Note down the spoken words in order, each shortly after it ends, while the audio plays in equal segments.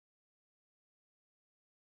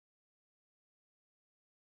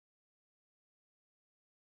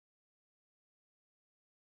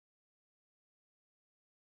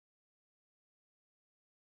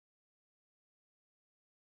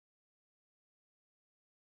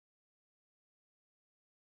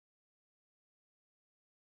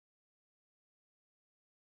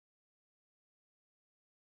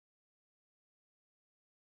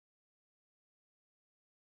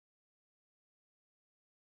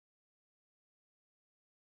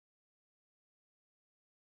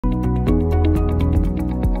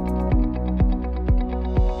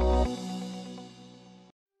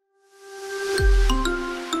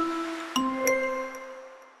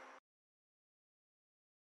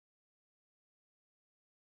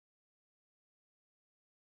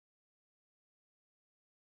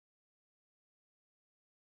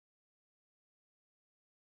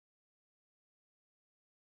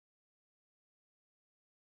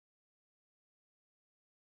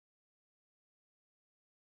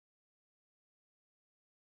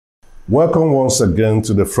Welcome once again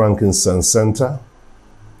to the Frankincense Center.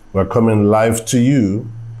 We're coming live to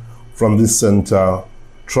you from this center,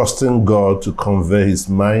 trusting God to convey His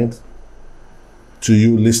mind to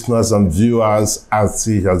you listeners and viewers as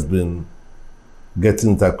He has been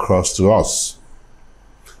getting it across to us.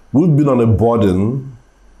 We've been on a burden,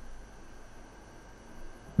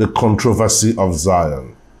 the controversy of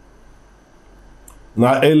Zion. In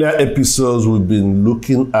our earlier episodes, we've been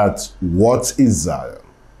looking at what is Zion.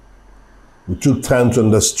 We took time to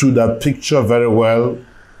understand that picture very well,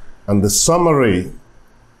 and the summary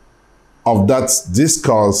of that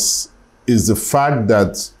discourse is the fact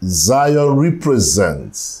that Zion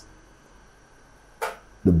represents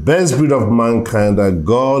the best breed of mankind that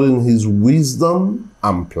God in His wisdom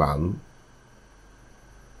and plan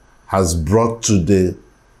has brought to the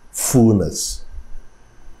fullness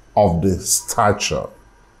of the stature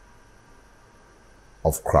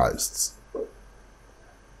of Christ.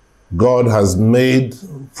 God has made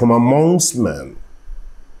from amongst men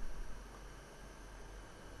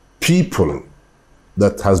people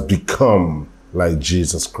that has become like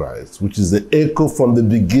Jesus Christ, which is the echo from the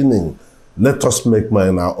beginning. Let us make man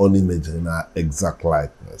in our own image and in our exact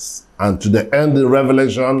likeness. And to the end in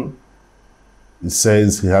Revelation, it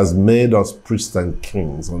says He has made us priests and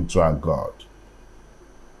kings unto our God.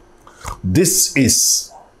 This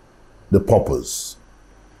is the purpose.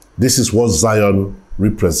 This is what Zion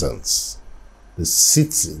represents. The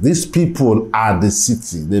city. These people are the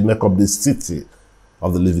city. They make up the city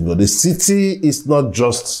of the living God. The city is not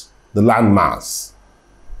just the landmass.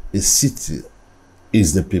 A city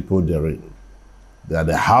is the people therein. They are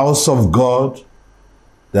the house of God.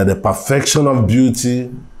 They are the perfection of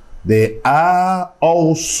beauty. They are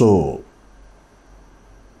also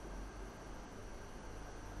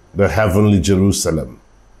the heavenly Jerusalem.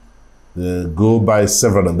 They go by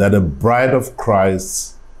several of them. They're the bride of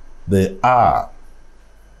Christ. They are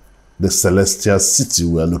the celestial city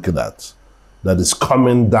we are looking at that is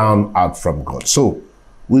coming down out from God. So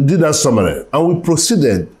we did that summary and we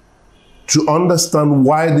proceeded to understand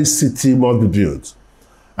why this city must be built.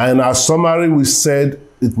 And in our summary, we said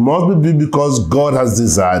it must be built because God has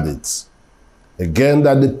desired it. Again,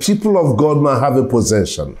 that the people of God might have a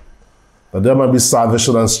possession, that there might be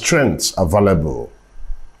salvation and strength available,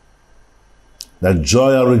 that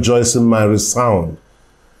joy and rejoicing might resound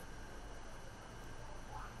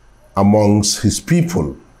amongst His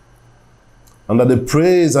people, and that the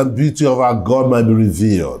praise and beauty of our God might be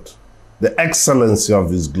revealed, the excellency of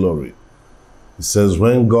His glory. He says,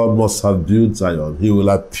 when God must have built Zion, He will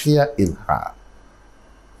appear in her,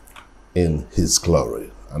 in His glory.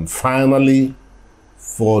 And finally,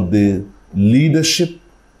 for the leadership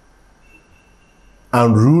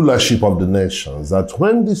and rulership of the nations, that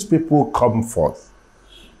when these people come forth,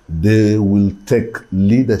 they will take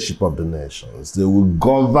leadership of the nations. They will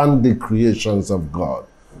govern the creations of God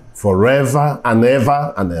forever and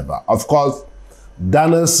ever and ever. Of course,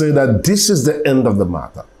 Daniel said that this is the end of the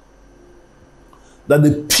matter, that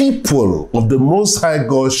the people of the Most High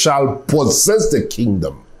God shall possess the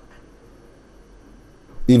kingdom,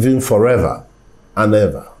 even forever and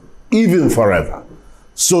ever, even forever.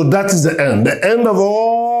 So that is the end. The end of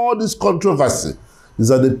all this controversy is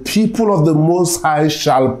that the people of the Most High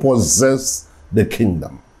shall possess the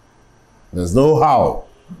kingdom. There's no how.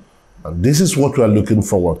 And this is what we are looking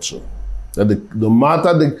forward to. That no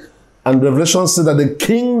matter and Revelation says that the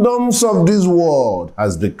kingdoms of this world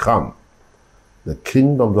has become the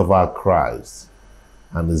kingdoms of our Christ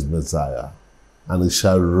and His Messiah. And it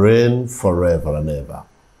shall reign forever and ever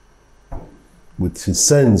with His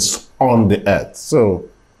saints on the earth. So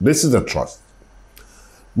this is the trust.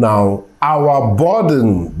 Now, our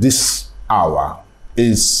burden this hour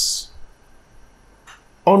is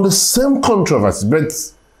on the same controversy, but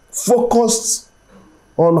focused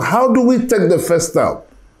on how do we take the first step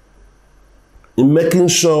in making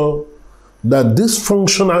sure that this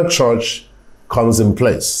functional church comes in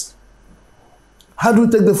place. How do we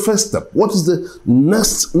take the first step? What is the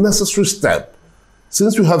next necessary step?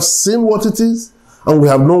 Since we have seen what it is and we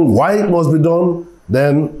have known why it must be done,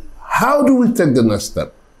 then how do we take the next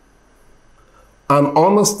step? And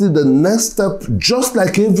honestly, the next step, just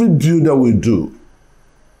like every builder will do,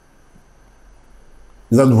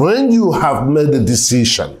 is that when you have made a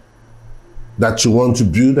decision that you want to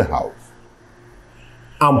build a house,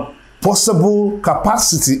 and possible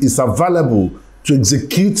capacity is available to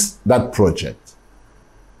execute that project,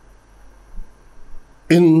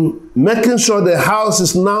 in making sure the house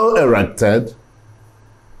is now erected,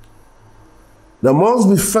 there must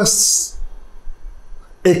be first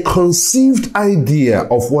a conceived idea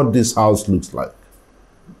of what this house looks like.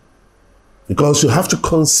 Because you have to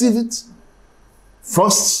conceive it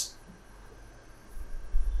first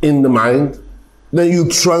in the mind, then you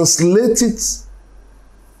translate it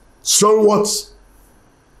somewhat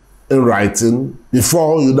in writing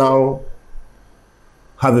before you now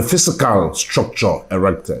have a physical structure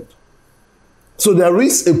erected. So there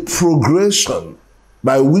is a progression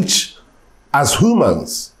by which, as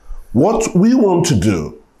humans, what we want to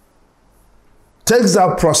do takes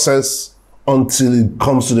that process until it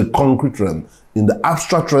comes to the concrete realm. In the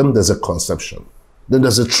abstract realm, there's a conception. Then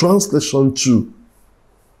there's a translation to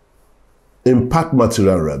impact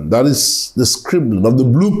material realm. That is the scribbling of the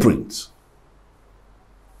blueprint.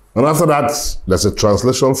 And after that, there's a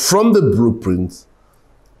translation from the blueprint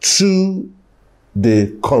to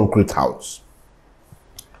the concrete house.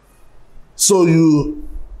 So you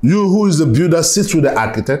who is the builder sits with the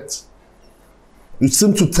architect. You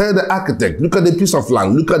seem to tell the architect, look at the piece of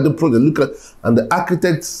land, look at the project, and the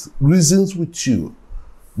architect reasons with you.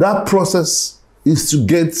 That process is to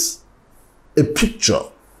get a picture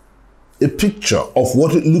of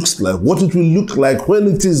what it looks like, what it will look like when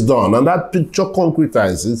it is done, and that picture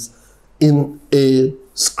concretizes in a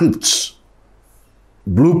script,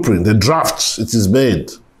 blueprint, a draft. It is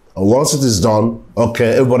made. And once it is done,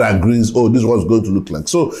 okay, everybody agrees, oh, this is what it's going to look like.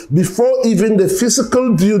 So before even the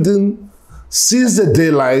physical building sees the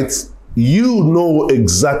daylight, you know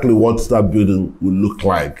exactly what that building will look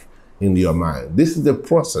like in your mind. This is the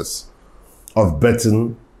process of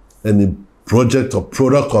betting any project or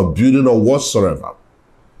product or building or whatsoever.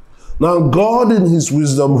 Now, God in his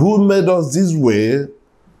wisdom, who made us this way,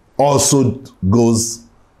 also goes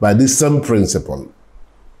by this same principle.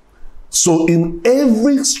 So in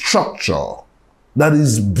every structure that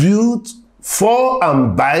is built for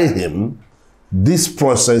and by him, this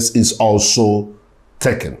process is also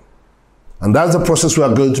taken. And that's the process we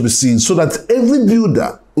are going to be seeing, so that every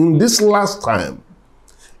builder in this last time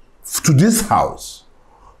to this house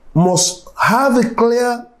must have a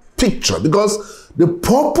clear picture, because the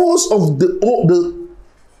purpose of the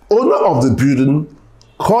owner of the building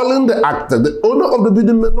calling the architect, the owner of the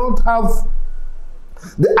building may not have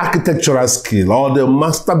the architectural skill or the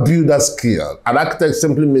master builder skill. An architect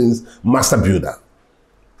simply means master builder.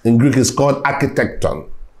 In Greek, it's called architecton.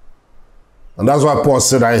 And that's why Paul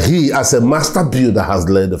said that he, as a master builder, has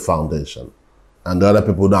laid the foundation. And the other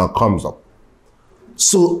people now comes up.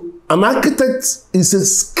 So an architect is a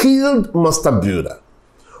skilled master builder.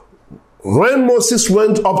 When Moses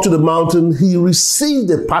went up to the mountain, he received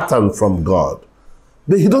a pattern from God.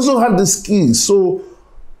 But he doesn't have the skill. So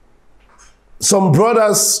some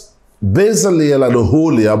brothers, Bezalel and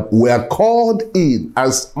Oholiab, were called in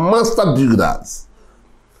as master builders.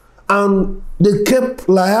 And they kept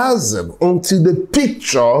liaising until the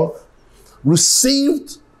picture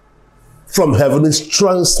received from heaven is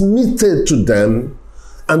transmitted to them,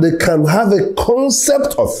 and they can have a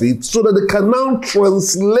concept of it so that they can now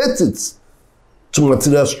translate it to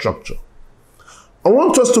material structure. I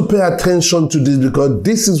want us to pay attention to this, because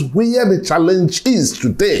this is where the challenge is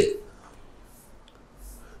today.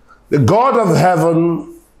 The God of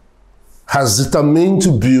heaven has determined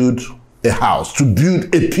to build a house, to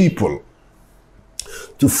build a people,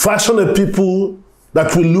 to fashion a people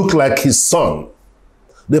that will look like his son.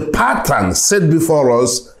 The pattern set before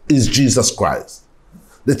us is Jesus Christ.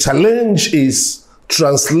 The challenge is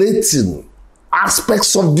translating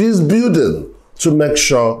aspects of this building to make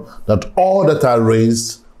sure that all that are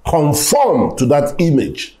raised conform to that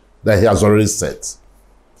image that he has already set.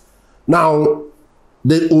 Now,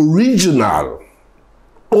 the original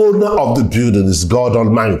owner of the building is God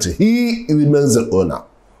Almighty. He remains the owner.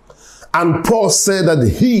 And Paul said that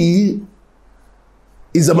he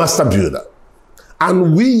is a master builder.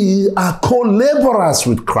 And we are co-laborers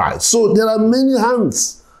with Christ. So there are many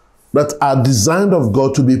hands that are designed of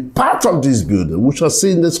God to be part of this building, which are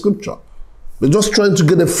seen in the scripture. We're just trying to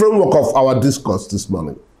get a framework of our discourse this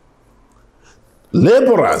morning.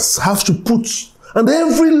 Laborers have to put, and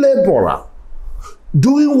every laborer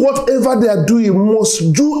doing whatever they are doing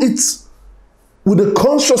must do it with the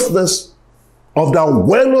consciousness of the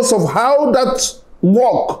awareness of how that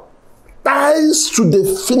work ties to the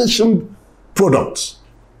finishing product.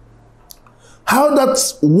 How that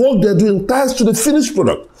work they're doing ties to the finished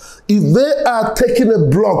product. If they are taking a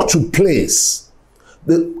block to place,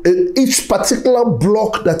 each particular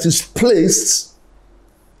block that is placed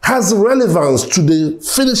has relevance to the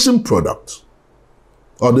finishing product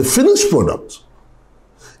or the finished product.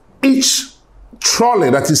 Each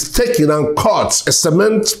trolley that is taken and cuts a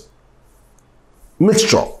cement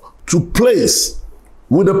mixture to place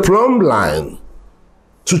with a plumb line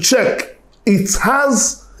to check, it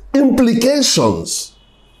has implications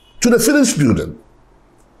to the finished building.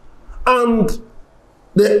 And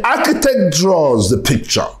the architect draws the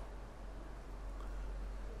picture.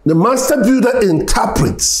 The master builder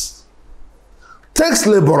interprets, takes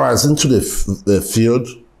laborers into the field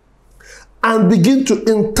and begin to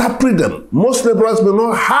interpret them. Most laborers may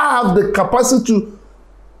not have the capacity to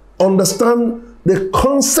understand the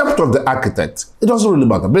concept of the architect. It doesn't really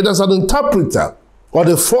matter. But there's an interpreter or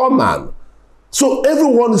the foreman. So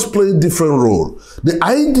everyone is playing a different role. The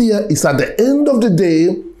idea is at the end of the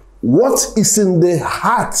day, what is in the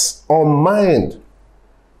heart or mind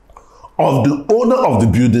of the owner of the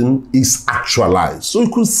building is actualized. So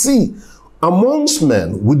you could see amongst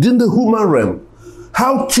men within the human realm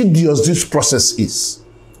how tedious this process is.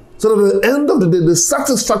 So that at the end of the day, the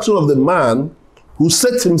satisfaction of the man who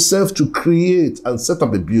set himself to create and set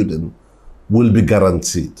up a building will be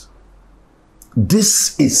guaranteed.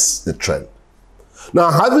 This is the trend.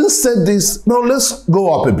 Now, having said this, now let's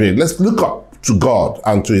go up a bit. Let's look up to God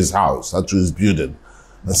and to his house and to his building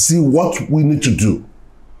and see what we need to do.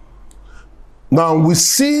 Now, we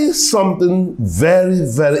see something very,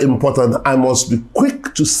 very important. I must be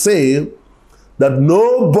quick to say that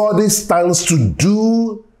nobody stands to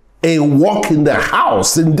do a work in the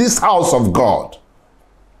house, in this house of God,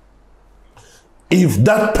 if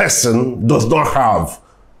that person does not have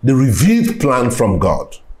the revealed plan from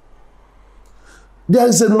God. There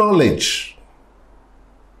is a knowledge.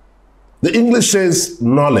 The English says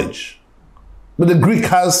knowledge, but the Greek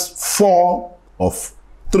has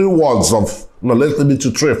three words of knowledge. Let me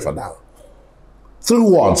to three for now. 3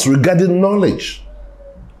 words regarding knowledge.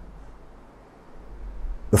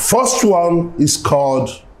 The first one is called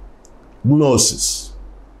gnosis,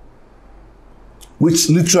 which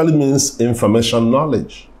literally means information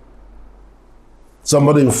knowledge.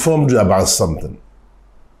 Somebody informed you about something.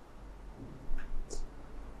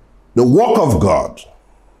 The work of God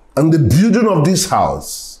and the building of this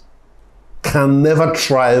house can never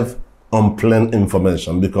thrive on plain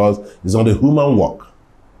information because it's not a human work.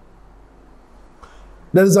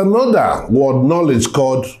 There is another word knowledge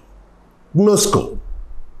called gnosko.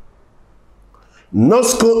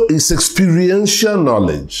 Gnosko is experiential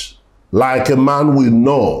knowledge, like a man will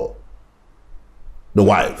know the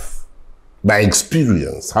wife by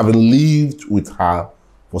experience, having lived with her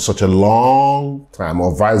for such a long time,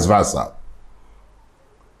 or vice versa.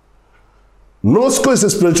 Gnosko is a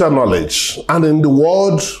spiritual knowledge, and in the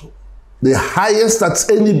world, the highest that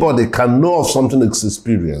anybody can know of something is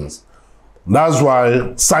experience. That's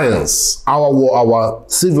why science, our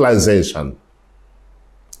civilization,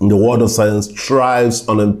 in the world of science, thrives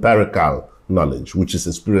on empirical knowledge, which is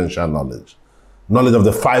experiential knowledge. Knowledge of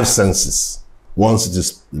the 5 senses. Once it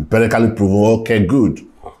is empirically proven, okay, good,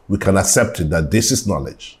 we can accept it that this is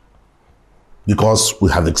knowledge because we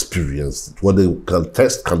have experienced it. What they can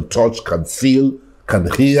test, can touch, can feel,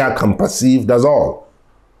 can hear, can perceive, that's all.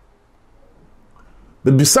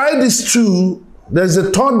 But beside these two, there's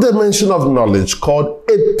a third dimension of knowledge called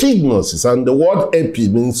epignosis, and the word epi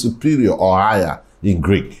means superior or higher in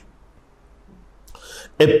Greek.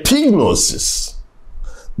 Epignosis,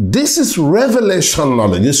 this is revelation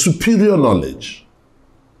knowledge, a superior knowledge.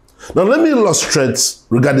 Now let me illustrate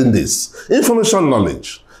regarding this. Information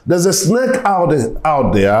knowledge. There's a snake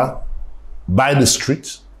out there by the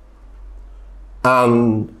street,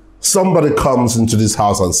 and somebody comes into this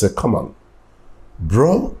house and says, come on,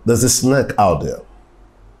 bro, there's a snake out there.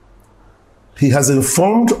 He has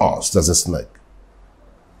informed us there's a snake.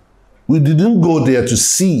 We didn't go there to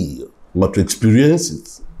see or to experience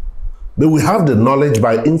it, but we have the knowledge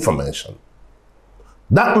by information.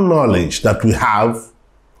 That knowledge that we have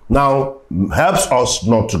now helps us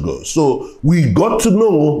not to go. So we got to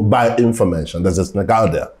know by information there's a snake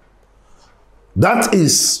out there. That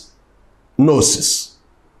is gnosis.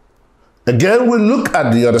 Again, we look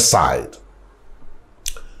at the other side.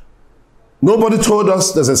 Nobody told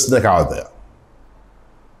us there's a snake out there.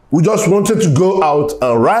 We just wanted to go out,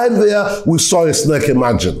 and right there, we saw a snake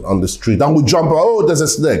emerging on the street, and we jumped, oh, there's a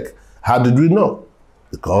snake. How did we know?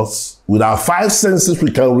 Because with our 5 senses,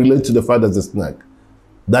 we can relate to the fact there's a snake.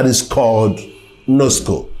 That is called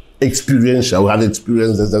gnosko, experiential. We have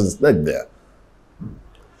experience there's a snake there.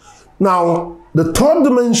 Now, the third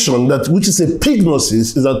dimension, which is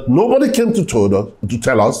epignosis, is that nobody came to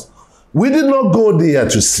tell us. We did not go there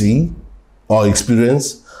to see or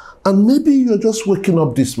experience. And maybe you're just waking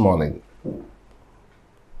up this morning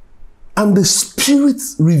and the Spirit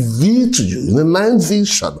revealed to you in a night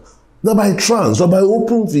vision, not by trance or by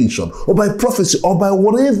open vision or by prophecy or by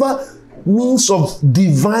whatever means of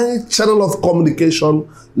divine channel of communication,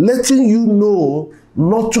 letting you know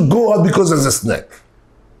not to go out because there's a snake.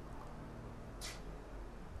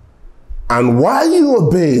 And while you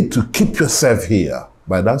obey to keep yourself here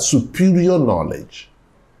by that superior knowledge,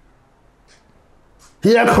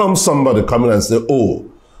 here comes somebody coming and say, oh,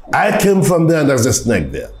 I came from there and there's a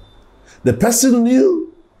snake there. The person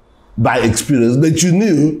knew by experience, but you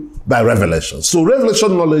knew by revelation. So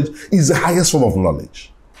revelation knowledge is the highest form of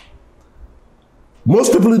knowledge.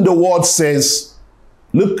 Most people in the world says,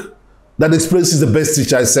 look, that experience is the best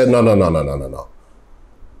teacher. I said, no.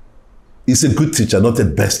 It's a good teacher, not a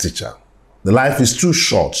best teacher. The life is too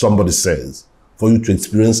short, somebody says, for you to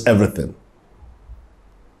experience everything.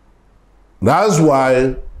 That's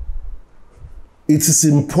why it is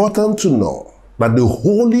important to know that the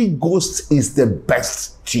Holy Ghost is the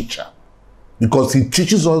best teacher, because he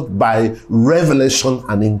teaches us by revelation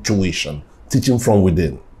and intuition, teaching from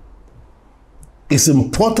within. It's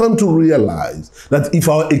important to realize that if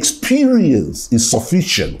our experience is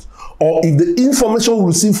sufficient, or if the information we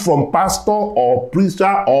receive from pastor or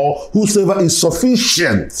preacher or whosoever is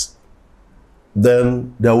sufficient,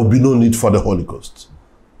 then there will be no need for the Holy Ghost.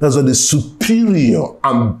 That's why the superior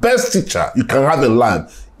and best teacher you can have in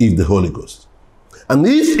life is the Holy Ghost. And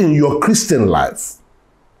if in your Christian life,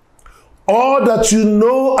 all that you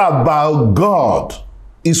know about God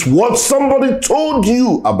is what somebody told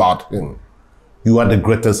you about him, you are the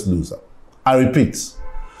greatest loser. I repeat,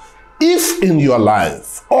 if in your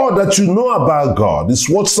life, all that you know about God is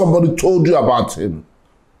what somebody told you about him,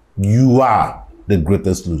 you are the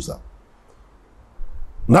greatest loser.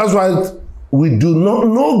 That's why we do not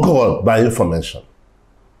know God by information.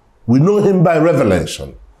 We know him by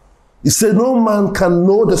revelation. He said, no man can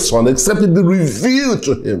know the Son except it be revealed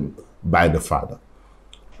to him by the Father.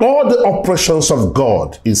 All the operations of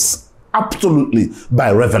God is absolutely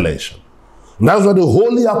by revelation. And that's why the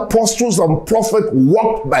holy apostles and prophets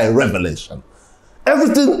walked by revelation.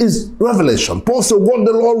 Everything is revelation. Paul said, what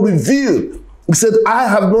the Lord revealed. He said, I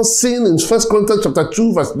have not seen, in 1 Corinthians chapter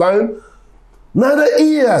 2, verse 9, neither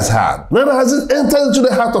ear has heard, neither has it entered into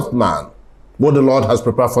the heart of man, what the Lord has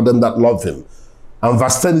prepared for them that love him. And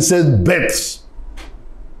verse 10, he said, but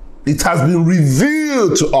it has been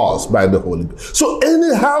revealed to us by the Holy Ghost. So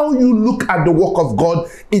anyhow you look at the work of God,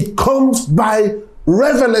 it comes by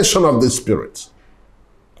revelation of the Spirit.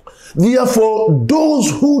 Therefore,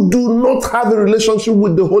 those who do not have a relationship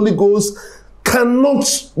with the Holy Ghost cannot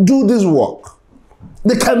do this work.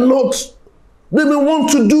 They cannot. They may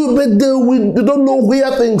want to do, but they don't know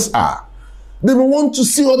where things are. They may want to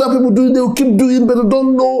see other people doing, they will keep doing, but they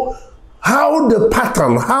don't know how the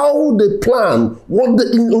pattern, how the plan, what the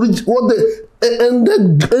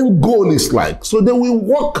end goal is like. So they will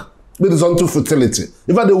work with this unto futility.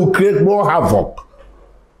 In fact, they will create more havoc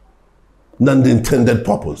than the intended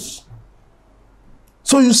purpose.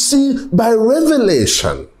 So you see, by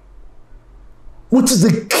revelation, which is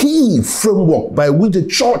the key framework by which the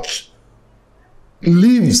church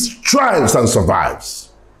lives, thrives, and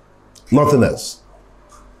survives. Nothing else.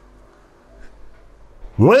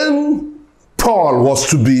 When Paul was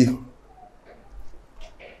to be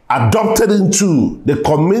adopted into the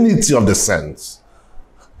community of the saints,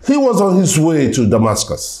 he was on his way to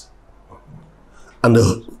Damascus. And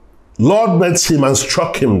the Lord met him and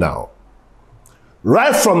struck him down.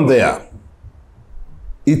 Right from there,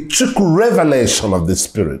 it took revelation of the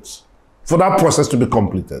Spirit for that process to be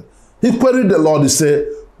completed. He queried the Lord. He said,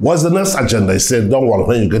 what's the next agenda? He said, don't worry,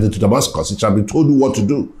 when you get into Damascus, it shall be told you what to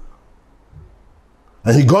do.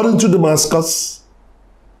 And he got into Damascus.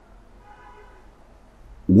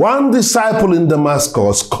 One disciple in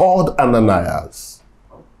Damascus called Ananias,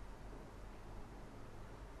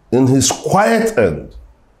 in his quiet end,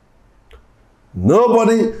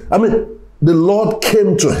 the Lord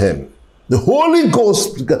came to him. The Holy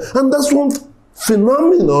Ghost, and that's one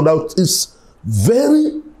phenomenon that is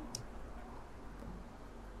very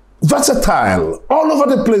versatile all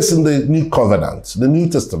over the place in the New Covenant, the New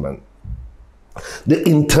Testament. The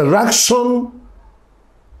interaction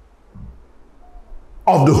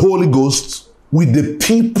of the Holy Ghost with the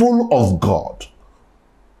people of God.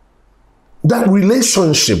 That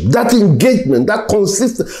relationship, that engagement, that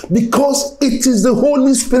consistency, because it is the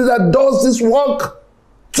Holy Spirit that does this work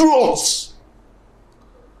through us.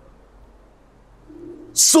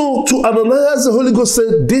 So to Ananias, the Holy Ghost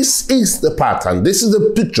said, this is the pattern, this is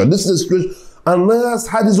the picture, this is the situation. Ananias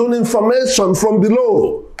had his own information from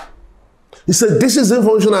below. He said, this is the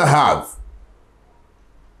information I have.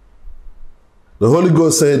 The Holy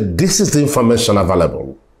Ghost said, this is the information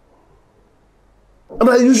available. And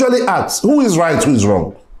I usually ask, who is right, who is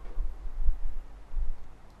wrong?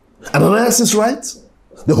 Ananias is right.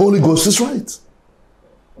 The Holy Ghost is right.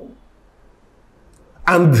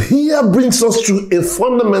 And here brings us to a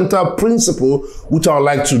fundamental principle which I would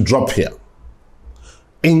like to drop here.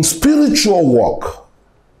 In spiritual work,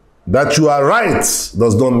 that you are right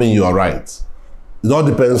does not mean you are right. It all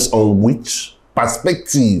depends on which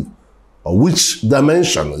perspective or which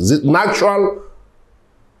dimension. Is it natural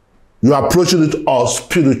you are approaching it, or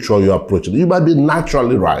spiritual you are approaching it? You might be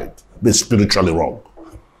naturally right, but spiritually wrong.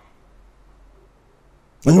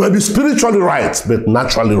 And you might be spiritually right, but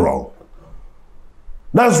naturally wrong.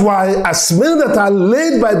 That's why as many that are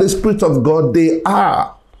led by the Spirit of God, they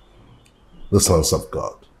are the sons of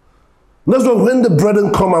God. That's why when the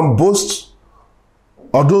brethren come and boast,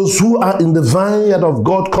 or those who are in the vineyard of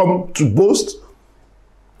God come to boast,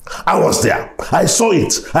 I was there, I saw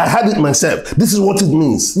it, I had it myself, this is what it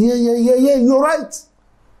means. Yeah, you're right.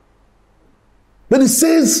 But it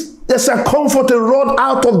says, there shall comfort a rod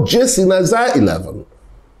out of Jesse in Isaiah 11.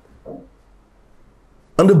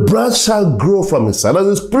 And the branch shall grow from his side, and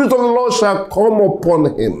the Spirit of the Lord shall come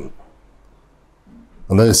upon him.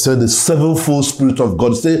 And then he said, the sevenfold Spirit of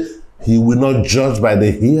God, say, he will not judge by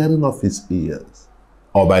the hearing of his ears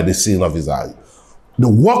or by the seeing of his eyes. The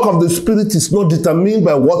work of the Spirit is not determined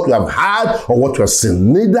by what you have heard or what you have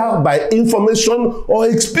seen, neither by information or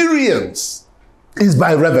experience. It's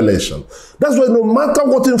by revelation. That's why no matter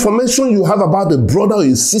what information you have about a brother or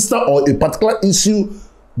a sister or a particular issue,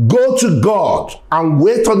 go to God and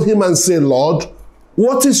wait on him and say, Lord,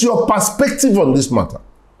 what is your perspective on this matter?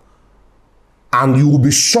 And you will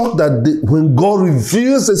be shocked that when God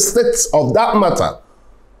reveals the state of that matter,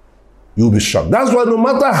 you will be shocked. That's why no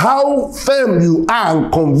matter how firm you are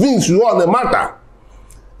and convinced you are on the matter,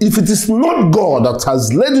 if it is not God that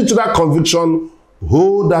has led you to that conviction,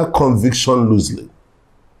 hold that conviction loosely.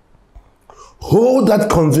 Hold that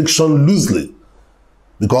conviction loosely.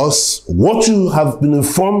 Because what you have been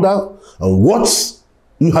informed of and what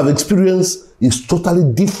you have experienced is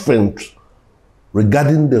totally different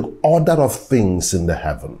regarding the order of things in the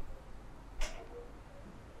heaven.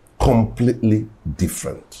 Completely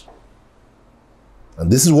different.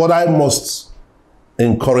 And this is what I must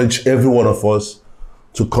encourage every one of us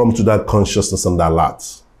to come to that consciousness and that alert,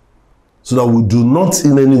 so that we do not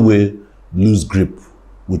in any way lose grip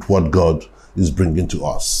with what God is bringing to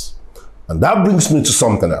us. And that brings me to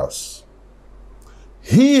something else.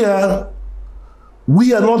 Here,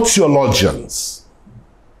 we are not theologians,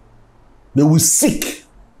 but we seek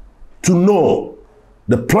to know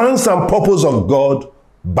the plans and purpose of God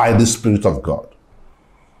by the Spirit of God.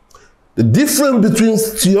 The difference between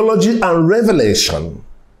theology and revelation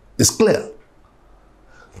is clear.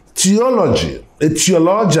 Theology, a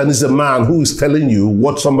theologian is a man who is telling you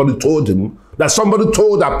what somebody told him, that somebody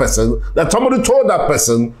told that person, that somebody told that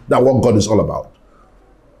person that what God is all about.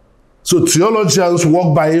 So theologians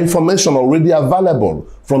work by information already available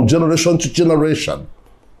from generation to generation.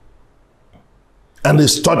 And they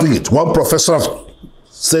study it. One professor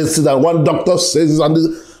says it, and one doctor says it,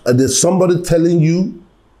 and there's somebody telling you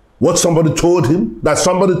what somebody told him, that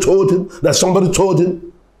somebody told him, that somebody told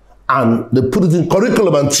him, and they put it in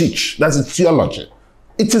curriculum and teach. That's a theology.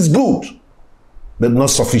 It is good, but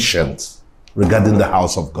not sufficient regarding the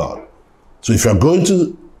house of God. So if you're going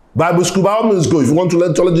to Bible school, by all means go. If you want to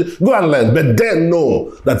learn theology, go and learn. But then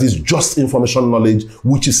know that it's just information knowledge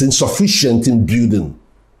which is insufficient in building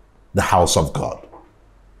the house of God.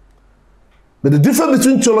 But the difference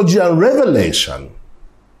between theology and revelation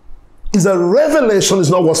is that revelation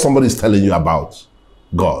is not what somebody is telling you about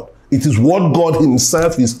God. It is what God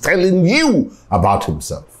himself is telling you about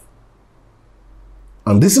himself.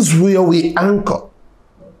 And this is where we anchor.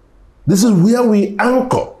 This is where we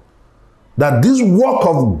anchor that this work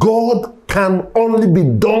of God can only be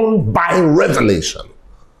done by revelation.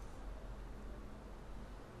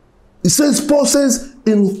 It says, Paul says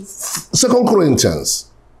in 2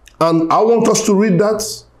 Corinthians, and I want us to read that.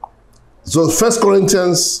 So 1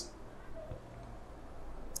 Corinthians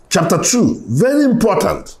chapter 2, very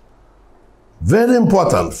important. Very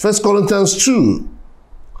important. 1 Corinthians 2.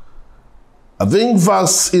 I think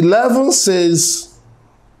verse 11 says,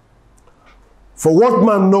 for what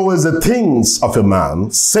man knows the things of a man,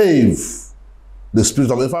 save the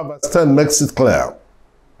Spirit of God. In fact, verse 10 makes it clear.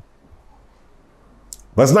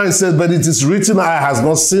 Verse 9 says, but it is written, eye has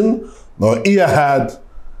not seen, nor ear heard,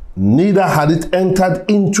 neither had it entered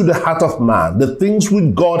into the heart of man, the things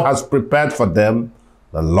which God has prepared for them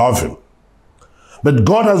that love him. But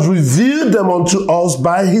God has revealed them unto us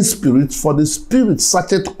by his Spirit, for the Spirit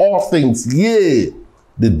searcheth all things, yea,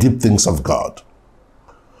 the deep things of God.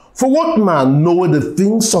 For what man knoweth the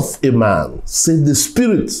things of a man, save the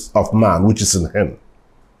spirit of man which is in him?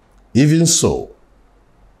 Even so,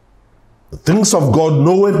 the things of God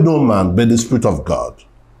knoweth no man but the Spirit of God.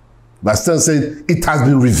 Verse 10 says, it has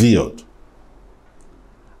been revealed.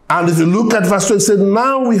 And if you look at verse 2, it said,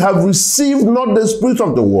 now we have received not the spirit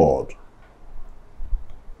of the world,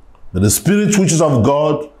 but the Spirit which is of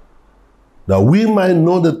God, that we might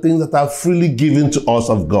know the things that are freely given to us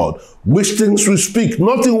of God, which things we speak,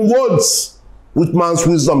 not in words which man's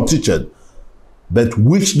wisdom teacheth, but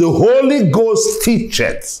which the Holy Ghost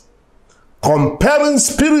teacheth, comparing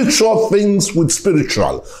spiritual things with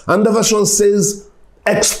spiritual. And the version says,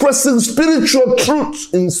 expressing spiritual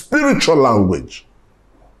truth in spiritual language.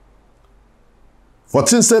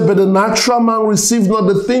 14 said, but the natural man receives not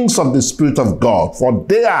the things of the Spirit of God, for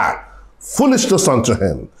they are foolishness unto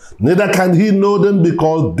him. Neither can he know them,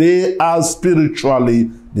 because they are spiritually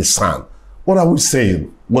discerned. What are we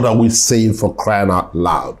saying? What are we saying, for crying out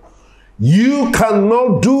loud? You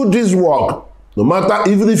cannot do this work, no matter,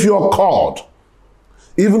 even if you're called,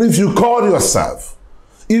 even if you call yourself,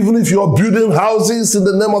 even if you're building houses in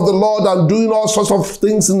the name of the Lord and doing all sorts of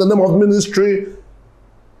things in the name of ministry.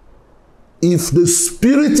 If the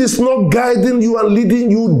Spirit is not guiding you and leading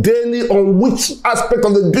you daily on which aspect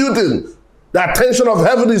of the building the attention of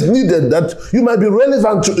heaven is needed, that you might be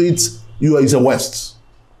relevant to it, it's a waste.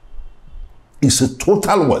 It's a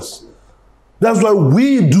total waste. That's why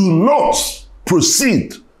we do not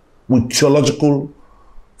proceed with theological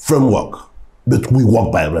framework, but we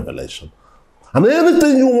walk by revelation. And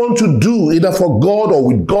anything you want to do, either for God or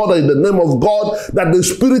with God or in the name of God, that the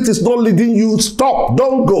Spirit is not leading you, stop,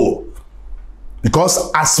 don't go.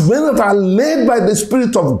 Because as many that are led by the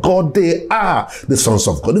Spirit of God, they are the sons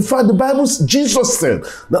of God. In fact, the Bible, Jesus said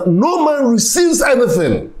that no man receives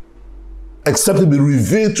anything except it be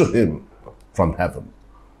revealed to him from heaven.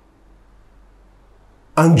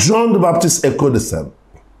 And John the Baptist echoed the same.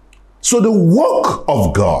 So the work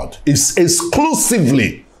of God is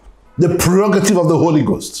exclusively the prerogative of the Holy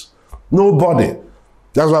Ghost. Nobody.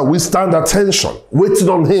 That's why we stand attention, waiting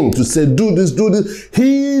on him to say, do this, do this.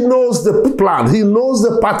 He knows the plan. He knows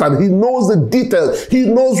the pattern. He knows the details. He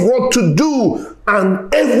knows what to do.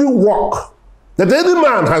 And every work that any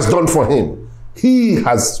man has done for him, he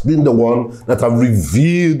has been the one that have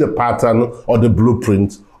revealed the pattern or the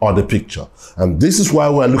blueprint or the picture. And this is why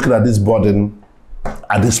we're looking at this burden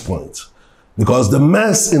at this point. Because the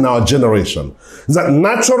mess in our generation is that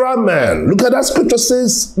natural man, look at that scripture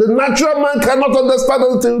says, the natural man cannot understand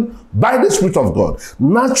anything by the Spirit of God.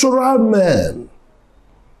 Natural men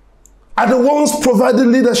are the ones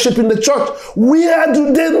providing leadership in the church. Where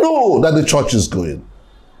do they know that the church is going?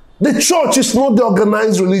 The church is not the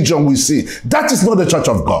organized religion we see. That is not the church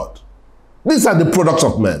of God. These are the products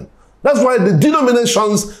of men. That's why the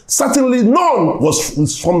denominations, certainly none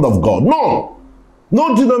was formed of God. None.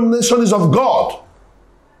 No denomination is of God.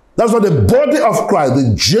 That's why the body of Christ,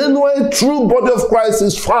 the genuine, true body of Christ,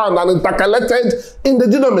 is found and intercalated in the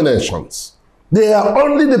denominations. They are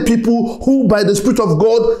only the people who, by the Spirit of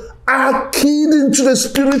God, are keyed into the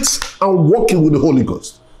Spirit and walking with the Holy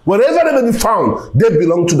Ghost. Wherever they may be found, they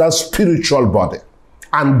belong to that spiritual body.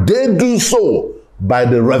 And they do so by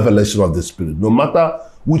the revelation of the Spirit, no matter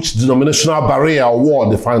which denominational barrier or wall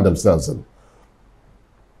they find themselves in.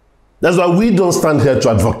 That's why we don't stand here to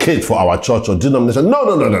advocate for our church or denomination.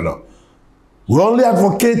 No. We only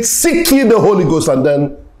advocate seeking the Holy Ghost and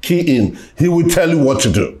then key in. He will tell you what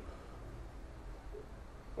to do.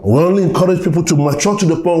 We only encourage people to mature to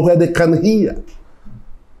the point where they can hear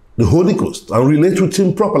the Holy Ghost and relate with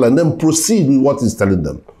him properly and then proceed with what he's telling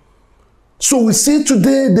them. So we see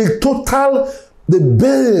today the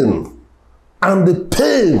burden and the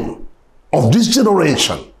pain of this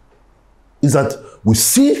generation is that we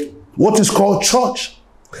see what is called church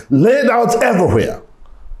laid out everywhere.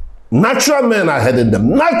 Natural men are heading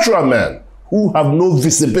them. Natural men who have no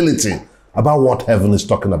visibility about what heaven is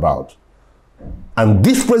talking about. And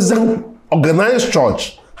this present organized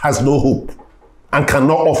church has no hope and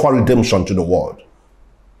cannot offer redemption to the world.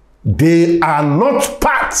 They are not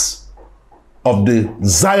part of the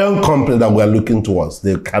Zion company that we are looking towards.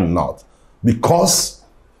 They cannot. Because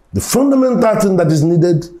the fundamental thing that is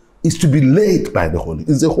needed is to be led by the Holy.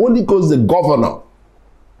 Is the Holy Ghost the governor?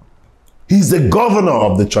 He's the governor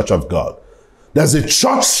of the church of God. There's a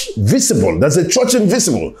church visible. There's a church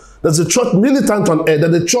invisible. There's a church militant on earth.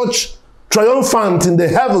 There's a church triumphant in the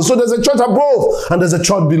heavens. So there's a church above and there's a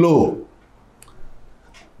church below.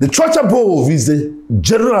 The church above is the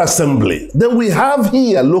general assembly. Then we have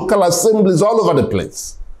here local assemblies all over the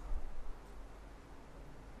place.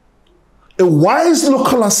 A wise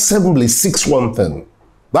local assembly seeks one thing.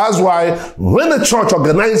 That's why when the church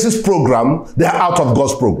organizes program, they are out of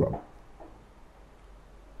God's program.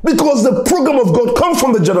 Because the program of God comes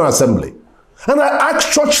from the General Assembly. And I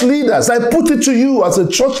ask church leaders, I put it to you as a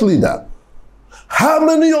church leader, How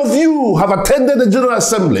many of you have attended the General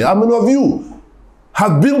Assembly? How many of you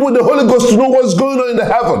have been with the Holy Ghost to know what's going on in the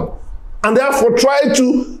heaven? And therefore try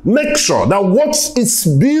to make sure that what is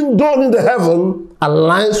being done in the heaven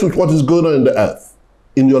aligns with what is going on in the earth,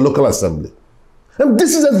 in your local assembly. And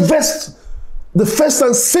this is the first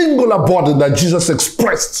and singular burden that Jesus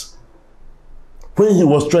expressed when he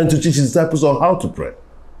was trying to teach his disciples on how to pray.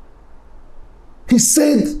 He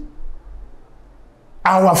said,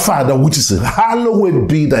 "Our Father, which is hallowed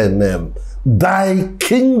be thy name. Thy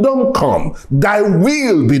kingdom come. Thy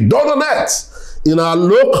will be done on earth." In our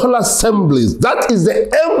local assemblies, that is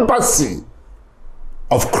the embassy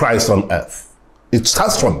of Christ on earth. It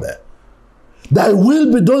starts from there. Thy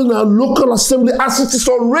will be done in our local assembly as it is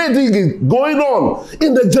already going on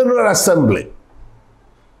in the General Assembly.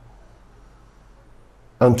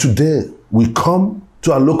 And today, we come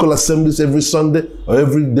to our local assemblies every Sunday or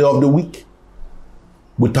every day of the week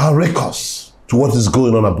without recourse to what is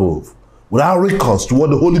going on above, without recourse to what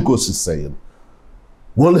the Holy Ghost is saying.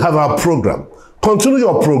 We only have our program. Continue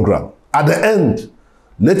your program. At the end,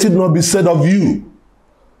 let it not be said of you,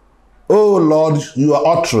 "Oh Lord, you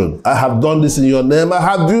are uttering, I have done this in your name. I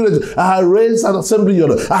have raised an assembly in your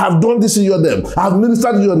name. I have done this in your name. I have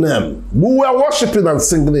ministered in your name. We were worshiping and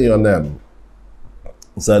singing in your name."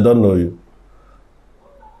 So I don't know you.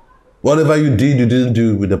 Whatever you did, you didn't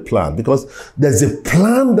do it with a plan, because there's a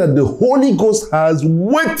plan that the Holy Ghost has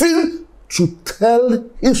waiting to tell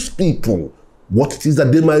his people what it is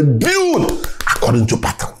that they might build according to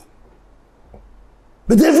pattern.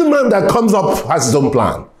 But every man that comes up has his own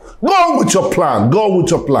plan. Go on with your plan. Go on with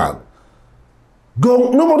your plan.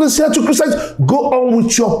 Nobody's here to criticize. Go on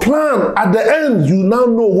with your plan. At the end, you now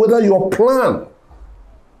know whether your plan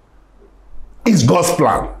is God's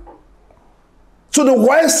plan. So the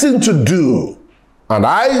wise thing to do, and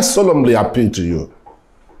I solemnly appeal to you,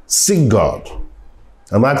 seek God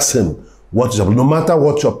and ask him what is your plan, no matter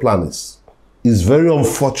what your plan is. It's very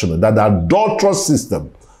unfortunate that the adulterous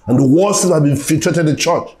system and the war system have been featured in the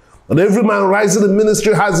church. And every man rising in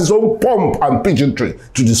ministry has his own pomp and pageantry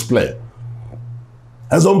to display,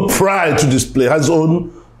 has his own pride to display, has his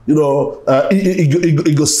own,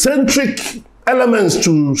 egocentric elements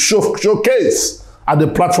to showcase at the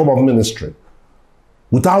platform of ministry,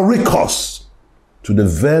 without recourse to the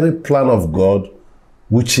very plan of God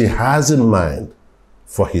which he has in mind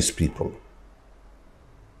for his people.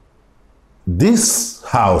 This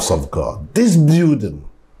house of God, this building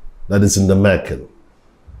that is in the making,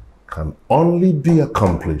 can only be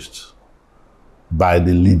accomplished by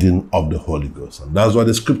the leading of the Holy Ghost. And that's what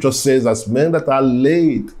the scripture says, as men that are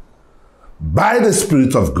laid by the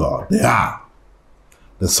Spirit of God, they are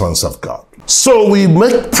the sons of God. So we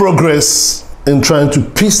make progress in trying to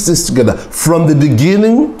piece this together from the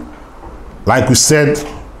beginning. Like we said,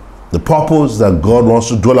 the purpose that God wants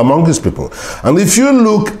to dwell among his people. And if you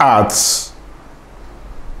look at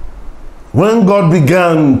when God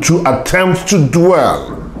began to attempt to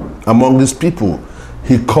dwell among his people,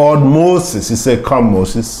 he called Moses. He said, "Come,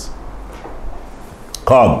 Moses,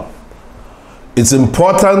 come. It's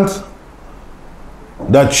important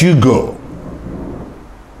that you go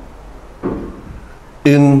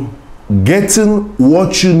in getting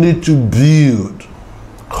what you need to build.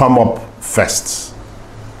 Come up first.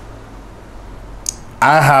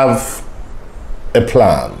 I have a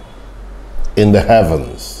plan in the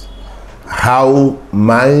heavens how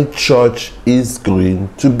my church is going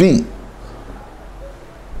to be."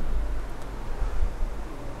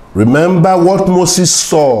 Remember what Moses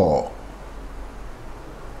saw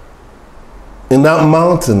in that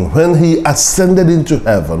mountain when he ascended into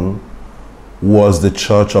heaven was the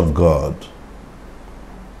church of God.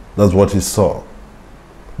 That's what he saw.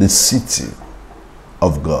 The city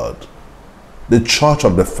of God. The church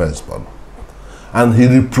of the firstborn. And he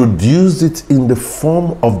reproduced it in the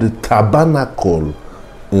form of the tabernacle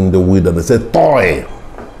in the wilderness, a toy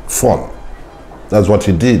form. That's what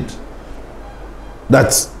he did.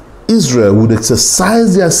 That Israel would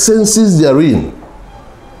exercise their senses therein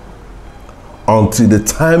until the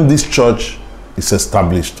time this church is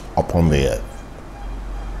established upon the earth.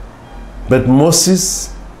 But Moses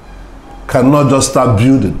cannot just start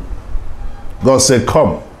building. God said,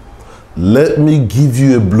 "Come, let me give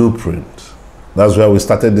you a blueprint." That's where we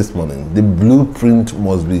started this morning. The blueprint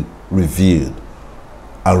must be revealed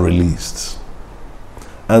and released.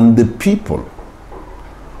 And the people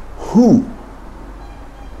who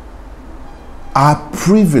are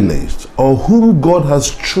privileged, or whom God has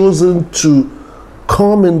chosen to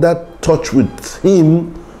come in that touch with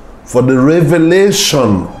him for the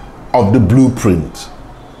revelation of the blueprint,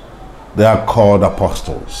 they are called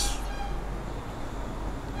apostles.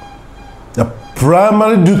 They're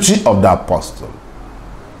primary duty of the apostle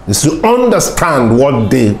is to understand what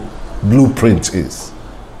the blueprint is,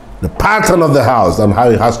 the pattern of the house and how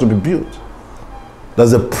it has to be built.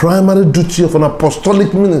 That's the primary duty of an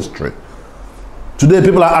apostolic ministry. Today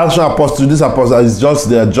people are answering apostle, this apostle is just,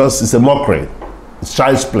 it's a mockery. It's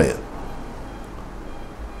child's play.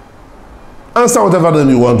 Answer whatever name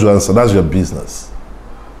you want to answer, that's your business.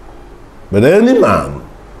 But any man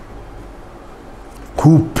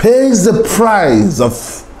who pays the price of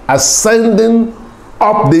ascending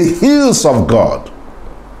up the hills of God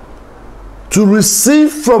to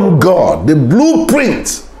receive from God the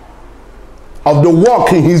blueprint of the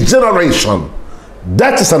work in his generation,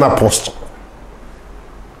 that is an apostle.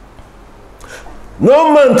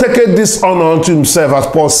 No man taketh this honor unto himself, as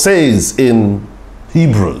Paul says in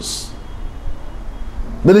Hebrews.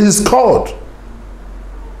 But it is called.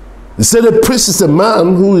 He said a priest is a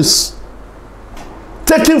man who is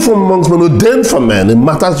taken from amongst men, ordained for men in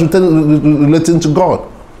matters relating to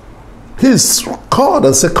God. He is called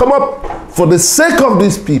and said, come up for the sake of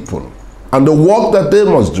these people and the work that they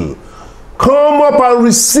must do. Come up and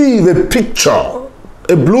receive a picture,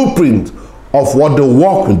 a blueprint of what the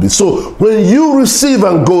work will be. So when you receive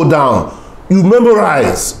and go down, you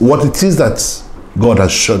memorize what it is that God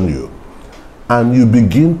has shown you. And you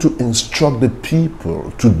begin to instruct the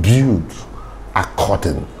people to build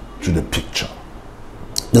according to the picture.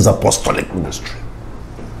 There's apostolic ministry.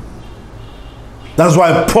 That's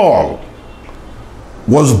why Paul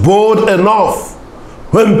was bold enough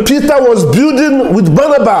when Peter was building with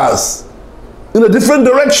Barnabas in a different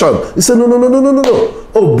direction. He said, no.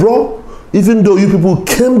 Oh, bro, even though you people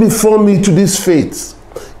came before me to this faith,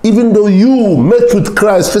 even though you met with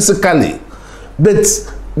Christ physically, but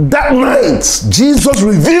that night, Jesus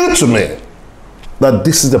revealed to me that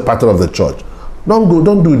this is the pattern of the church.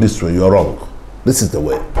 Don't do it this way, you're wrong. This is the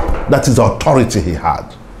way. That is the authority he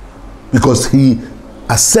had. Because he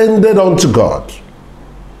ascended unto God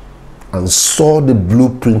and saw the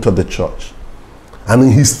blueprint of the church. And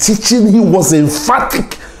in his teaching, he was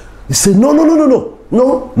emphatic. He said, no.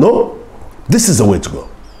 This is the way to go.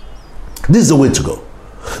 This is the way to go.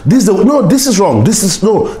 This is wrong. This is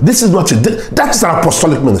not it. That is an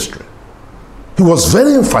apostolic ministry. He was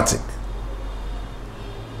very emphatic.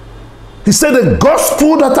 He said, the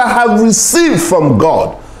gospel that I have received from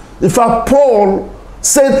God. In fact, Paul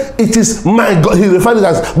said, it is my God. He referred to it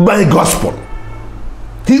as my gospel.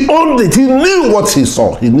 He owned it. He knew what he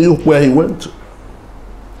saw. He knew where he went to.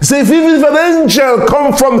 He said, even if an angel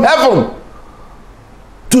come from heaven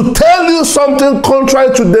to tell you something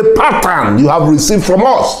contrary to the pattern you have received from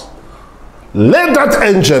us, let that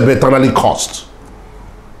angel be eternally cursed.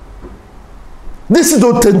 This is the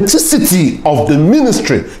authenticity of the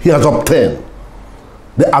ministry he has obtained.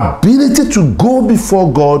 The ability to go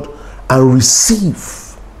before God and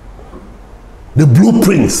receive the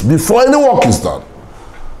blueprints before any work is done.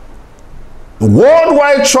 The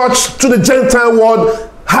worldwide church to the Gentile world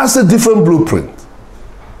has a different blueprint.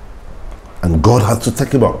 And God had to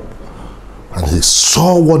take him up. And he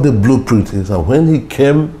saw what the blueprint is. And when he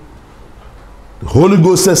came, the Holy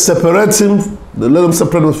Ghost said, separate him. They let him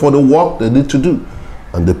separate him for the work they need to do.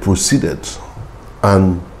 And they proceeded.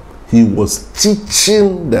 And he was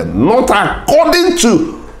teaching them, not according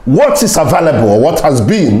to what is available or what has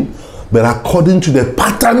been, but according to the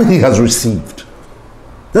pattern he has received.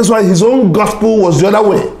 That's why his own gospel was the other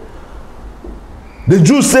way. The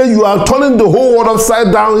Jews say, you are turning the whole world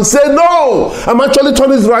upside down. He said, no, I'm actually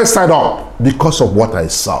turning it right side up because of what I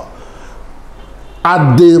saw.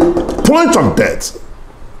 At the point of death,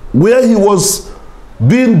 where he was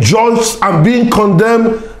being judged and being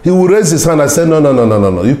condemned, he would raise his hand and say, no,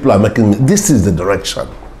 you people are making me. This is the direction.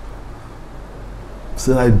 He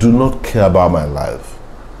said, I do not care about my life.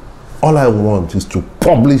 All I want is to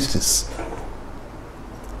publish this.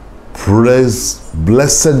 Praise,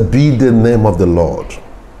 blessed be the name of the Lord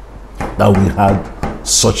that we had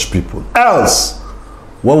such people. Else,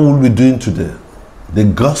 what will we be doing today? The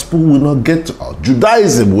gospel will not get to us.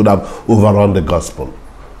 Judaism would have overrun the gospel,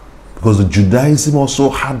 because the Judaism also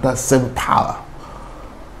had that same power.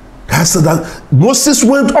 That said that Moses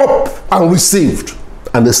went up and received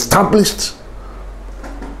and established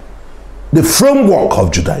the framework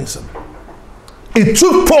of Judaism. It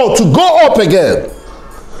took Paul to go up again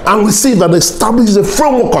and receive and establish the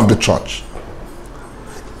framework of the church.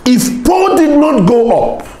 If Paul did not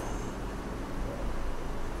go up,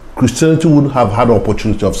 Christianity wouldn't have had an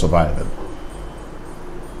opportunity of surviving.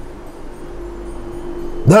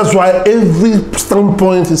 That's why every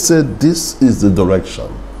standpoint he said, this is the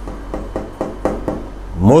direction.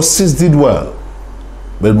 Moses did well.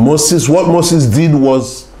 But what Moses did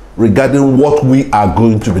was regarding what we are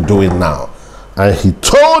going to be doing now. And he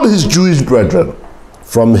told his Jewish brethren,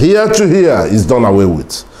 from here to here is done away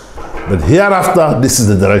with. But hereafter, this is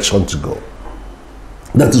the direction to go.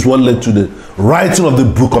 That is what led to the writing of the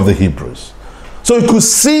book of the Hebrews. So you could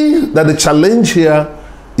see that the challenge here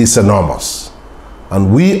is enormous.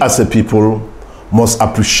 And we as a people must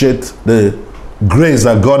appreciate the grace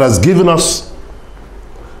that God has given us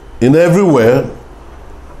in every way,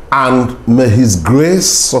 and may his grace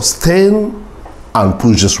sustain and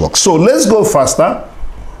push this work. So let's go faster.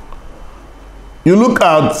 You look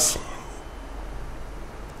at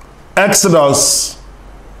Exodus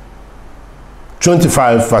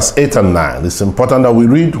 25 verse 8 and 9. It's important that we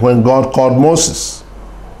read when God called Moses.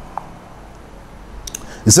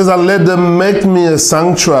 He says, and let them make me a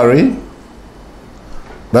sanctuary,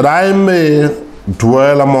 that I may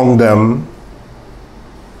dwell among them,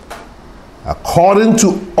 according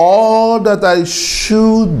to all that I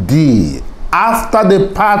shewed thee, after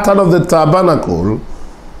the pattern of the tabernacle,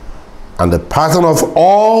 and the pattern of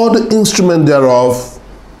all the instrument thereof,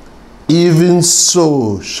 even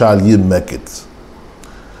so shall ye make it.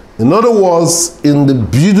 In other words, in the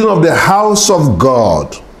building of the house of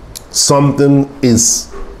God, something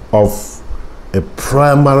is of a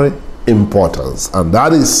primary importance, and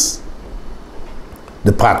that is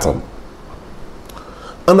the pattern.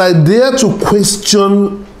 And I dare to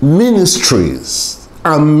question ministries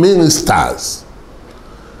and ministers.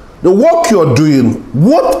 The work you're doing,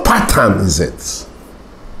 what pattern is it?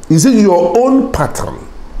 Is it your own pattern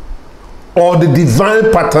or the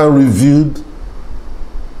divine pattern revealed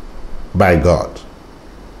by God?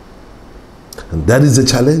 And that is the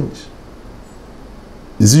challenge.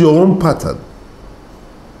 Is it your own pattern?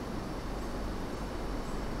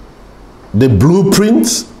 The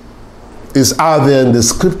blueprint is out there in the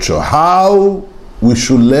scripture, how we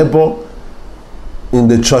should labor in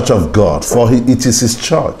the church of God, for it is his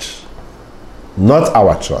church, not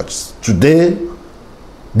our church. Today,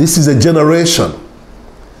 this is a generation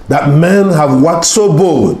that men have waxed so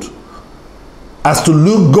bold as to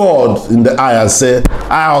look God in the eye and say,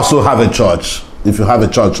 I also have a church. If you have a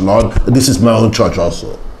church, Lord, this is my own church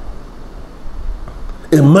also.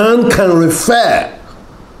 A man can refer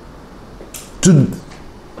to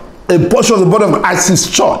a portion of the body of Christ, his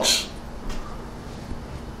church.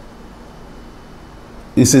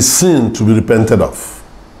 It's a sin to be repented of.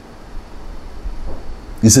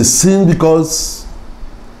 It's a sin because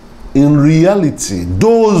in reality,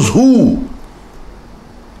 those who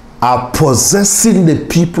are possessing the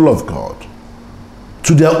people of God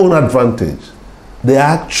to their own advantage, they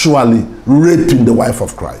are actually raping the wife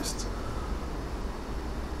of Christ.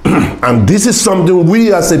 And this is something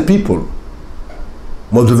we as a people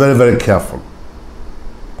must be very, very careful.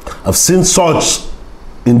 I've seen such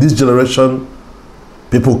in this generation.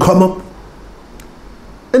 People come up.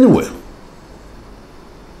 Anyway,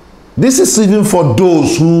 this is even for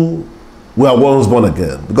those who were once born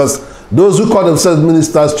again. Because those who call themselves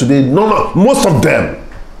ministers today, most of them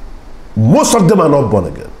are not born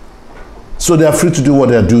again. So they are free to do what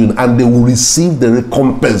they are doing, and they will receive the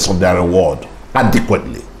recompense of their reward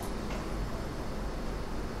adequately.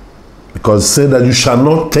 Because it said that you shall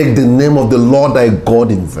not take the name of the Lord thy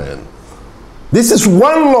God in vain. This is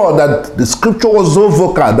one law that the scripture was so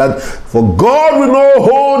vocal, that for God will not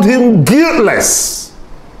hold him guiltless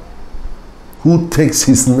who takes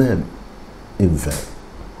his name in vain.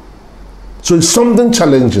 So it's something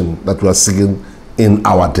challenging that we are seeing in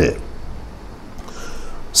our day.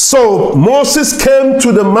 So Moses came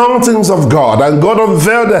to the mountains of God, and God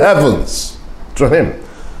unveiled the heavens to him.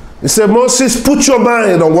 He said, Moses, put your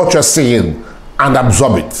mind on what you're seeing and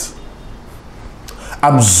absorb it.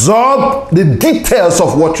 Absorb the details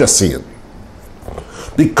of what you're seeing.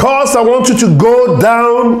 Because I want you to go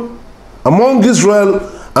down among Israel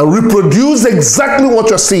and reproduce exactly what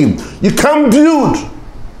you're seeing. You can't build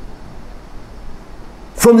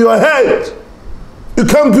from your head. You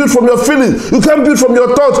can't build from your feelings. You can't build from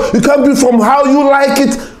your thoughts. You can't build from how you like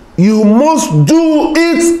it. You must do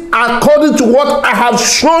it according to what I have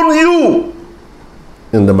shown you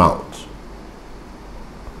in the mount.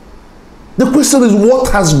 The question is,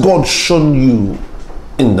 what has God shown you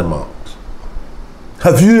in the mount?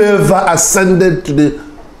 Have you ever ascended to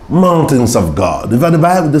the mountains of God? In fact, the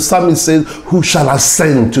Bible, the psalmist says, who shall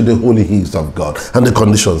ascend to the holy hills of God? And the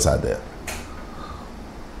conditions are there.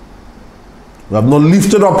 We have not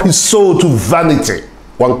lifted up his soul to vanity.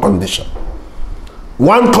 One condition.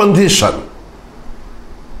 One condition.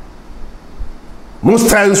 Most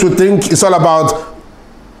times we think it's all about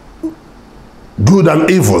good and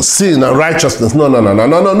evil, sin and righteousness.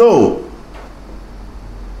 No.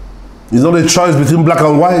 It's not a choice between black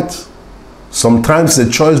and white. Sometimes a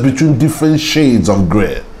choice between different shades of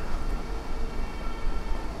gray.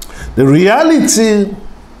 The reality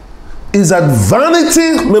is that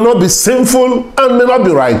vanity may not be sinful and may not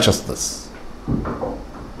be righteousness.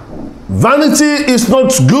 Vanity is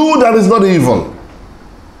not good and is not evil.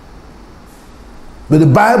 But the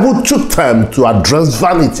Bible took time to address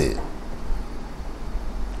vanity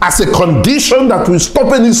as a condition that will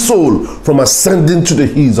stop any soul from ascending to the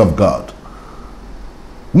hills of God.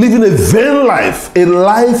 Living a vain life, a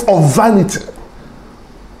life of vanity.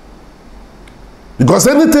 Because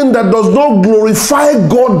anything that does not glorify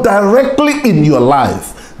God directly in your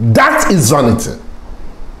life, that is vanity.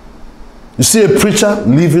 You see a preacher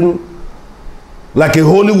living like a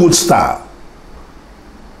Hollywood star.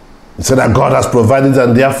 He said that God has provided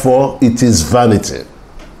and therefore it is vanity.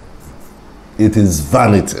 It is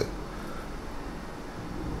vanity.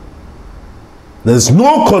 There is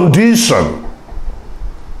no condition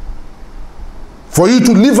for you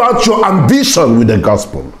to live out your ambition with the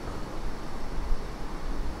gospel.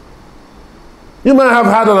 You might have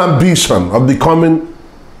had an ambition of becoming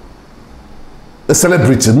a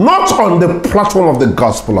celebrity, not on the platform of the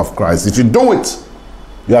gospel of Christ. If you do it,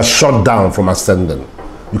 you are shut down from ascending.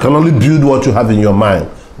 You can only build what you have in your mind,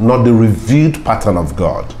 not the revealed pattern of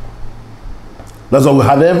God. That's what we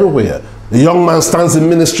have everywhere. The young man stands in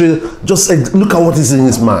ministry, just look at what is in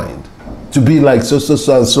his mind. To be like so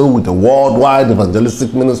and so with a worldwide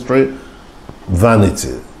evangelistic ministry.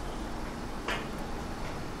 Vanity.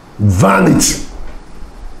 Vanity.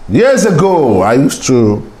 Years ago, I used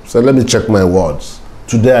to say, let me check my words.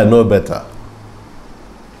 Today I know better.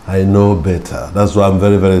 I know better. That's why I'm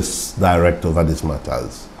very, very direct over these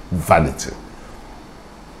matters. Vanity.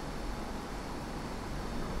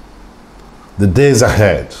 The days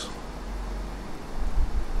ahead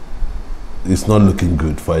is not looking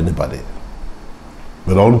good for anybody.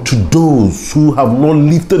 But unto those who have not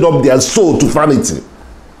lifted up their soul to vanity,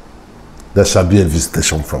 there shall be a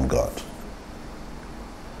visitation from God.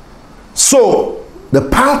 So, the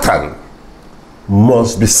pattern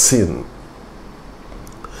must be seen.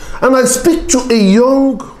 And I speak to a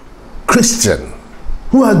young Christian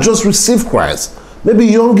who had just received Christ, maybe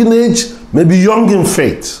young in age, maybe young in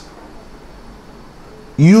faith.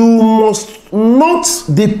 You must not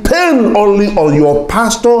depend only on your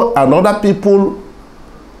pastor and other people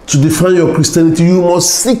to define your Christianity. You must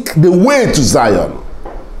seek the way to Zion.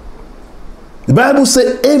 The Bible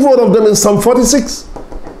says every one of them in Psalm 46.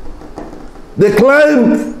 They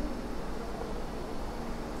climb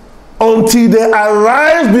until they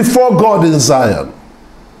arrive before God in Zion.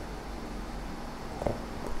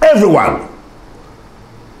 Everyone.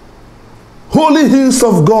 Holy hills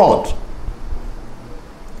of God.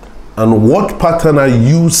 And what pattern are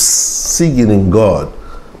you seeing in God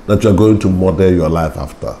that you're going to model your life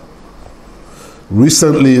after?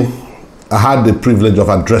 Recently, I had the privilege of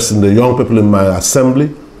addressing the young people in my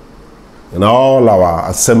assembly, in all our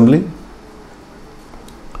assembly.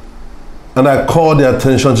 And I called their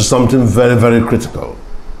attention to something very, very critical.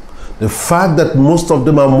 The fact that most of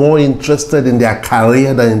them are more interested in their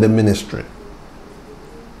career than in the ministry.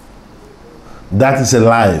 That is a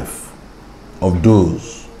life of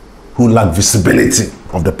those who lack visibility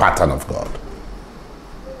of the pattern of God.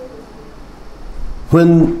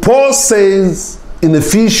 When Paul says in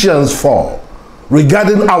Ephesians 4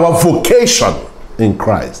 regarding our vocation in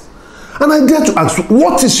Christ, and I dare to ask,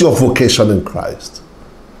 what is your vocation in Christ?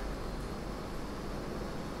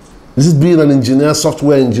 Is it being an engineer,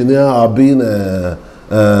 software engineer, or being a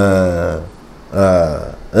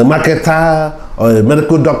marketer, or a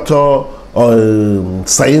medical doctor, or a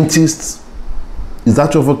scientist? Is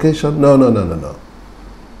that your vocation? No.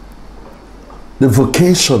 The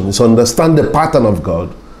vocation is to understand the pattern of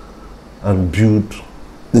God and build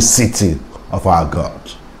the city of our God.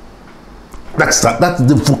 That's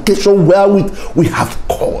the vocation wherewith we have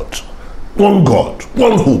called. One God,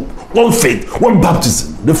 one hope, one faith, one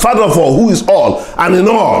baptism, the Father of all, who is all and in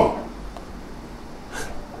all.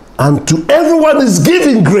 And to everyone is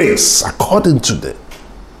given grace according to the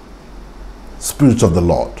Spirit of the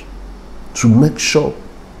Lord to make sure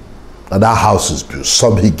that our house is built.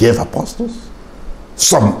 Some he gave apostles,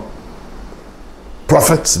 some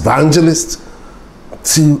prophets, evangelists,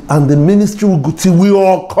 and the ministry will go till we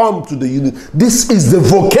all come to the unity. This is the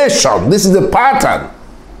vocation. This is the pattern.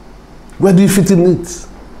 Where do you fit in it?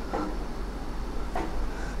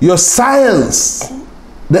 Your science,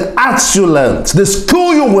 the arts you learned, the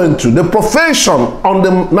school you went to, the profession on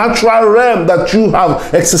the natural realm that you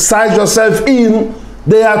have exercised yourself in,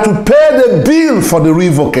 they are to pay the bill for the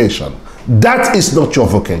revocation. That is not your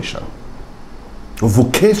vocation. Your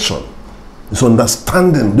vocation It's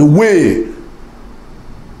understanding the way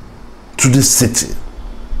to this city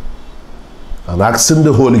and asking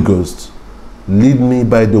the Holy Ghost, lead me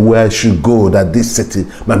by the way I should go, that this city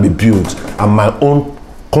might be built and my own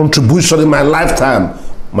contribution in my lifetime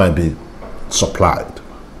might be supplied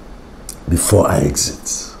before I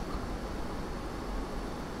exit.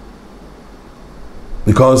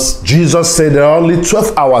 Because Jesus said there are only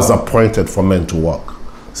 12 hours appointed for men to work.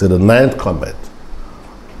 So the ninth cometh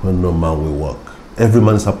when no man will work. Every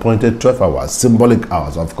man is appointed 12 hours, symbolic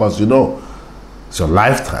hours. Of course, you know, it's your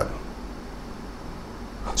lifetime.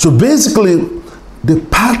 So basically, the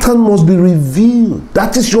pattern must be revealed.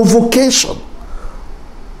 That is your vocation.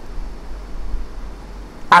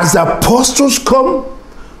 As the apostles come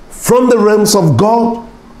from the realms of God,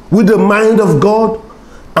 with the mind of God,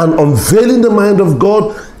 and unveiling the mind of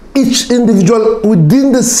God, each individual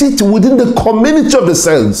within the city, within the community of the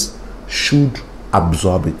saints, should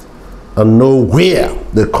absorb it and know where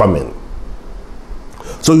they're coming.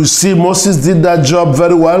 So you see, Moses did that job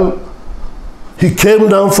very well. He came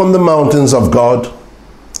down from the mountains of God,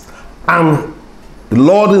 and the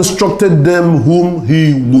Lord instructed them whom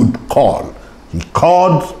he would call. He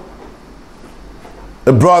called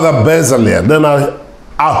a brother Bezalel, then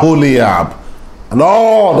Aholiab, and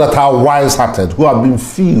all that are wise-hearted, who have been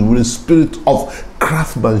filled with the spirit of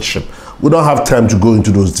craftsmanship. We don't have time to go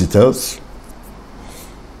into those details.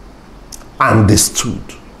 And they stood.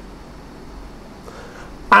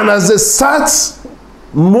 And as they sat,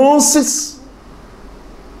 Moses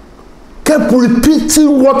kept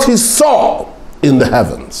repeating what he saw in the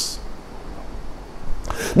heavens.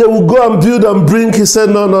 They would go and build and bring. He said,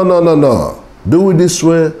 no, no, no, no, no. Do it this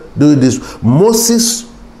way, do it this way.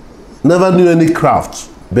 Moses never knew any craft,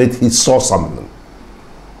 but he saw something.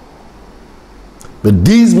 But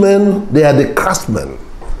these men, they are the craftsmen.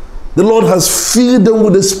 The Lord has filled them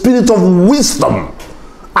with the spirit of wisdom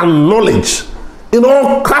and knowledge in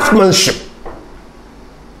all craftsmanship.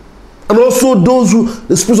 And also those who,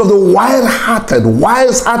 the spirit of the wise-hearted.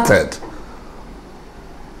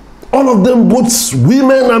 All of them, both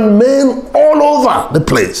women and men, all over the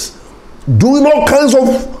place, doing all kinds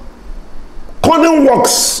of cunning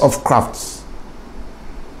works of crafts.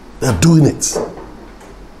 They are doing it.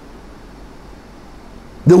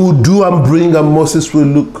 They will do and bring, and Moses will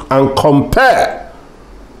look and compare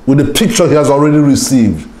with the picture he has already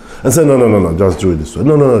received and say, no, no, no, no, just do it this way.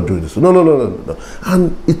 No, no, no, do it this way. No, no, no, no, no.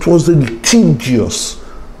 And it was a tedious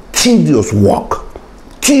work.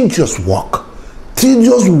 Tedious work.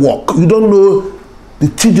 Tedious work. You don't know the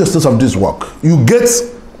tediousness of this work. You get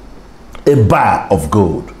a bar of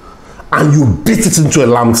gold and you beat it into a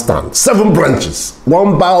lampstand. 7 branches,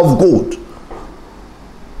 1 bar of gold.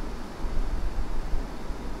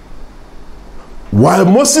 While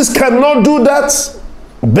Moses cannot do that,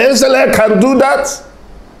 Bezalel can do that.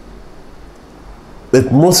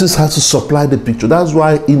 But Moses has to supply the picture. That's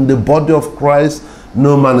why in the body of Christ,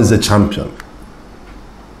 no man is a champion.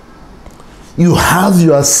 You have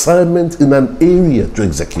your assignment in an area to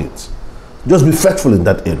execute. Just be faithful in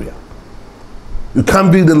that area. You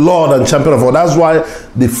can't be the Lord and champion of all. That's why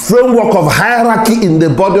the framework of hierarchy in the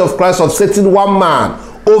body of Christ of setting one man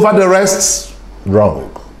over the rest, wrong.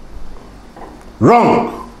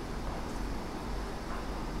 Wrong.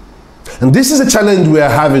 And this is a challenge we are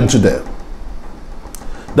having today.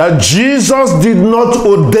 That Jesus did not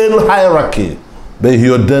ordain hierarchy, but he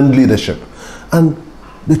ordained leadership. And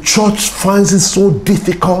the church finds it so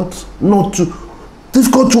difficult to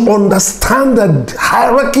understand that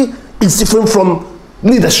hierarchy is different from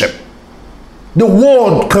leadership. The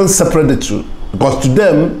world can't separate the two, because to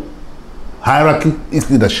them, hierarchy is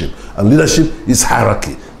leadership, and leadership is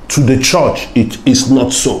hierarchy. To the church, it is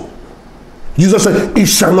not so. Jesus said, it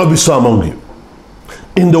shall not be so among you.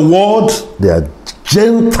 In the world, there are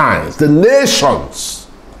Gentiles, the nations,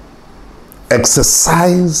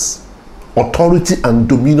 exercise authority and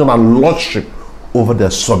dominion and lordship over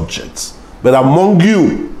their subjects. But among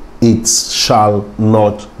you, it shall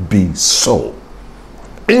not be so.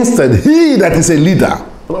 Instead, he that is a leader,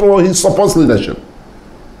 he supports leadership.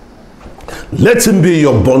 Let him be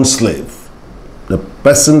your bond slave. The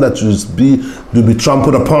person that will be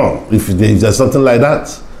trampled upon, if there's something like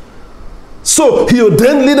that. So he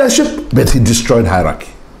ordained leadership, but he destroyed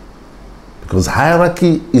hierarchy. Because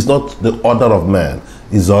hierarchy is not the order of man,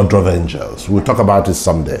 it's the order of angels. We'll talk about it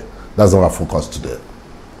someday. That's not our focus today.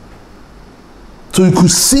 So you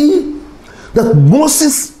could see that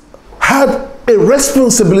Moses had a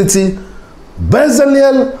responsibility.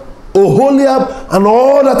 Bezalel, Oholiab, and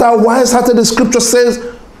all that are wise-hearted, the scripture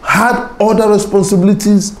says, had other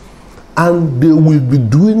responsibilities, and they will be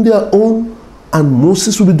doing their own and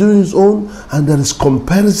Moses will be doing his own, and there is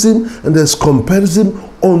comparison, and there's comparison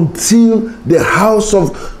until the house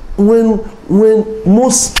of, when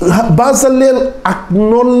Bezalel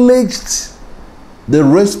acknowledged the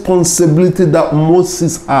responsibility that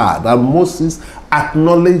Moses had, and Moses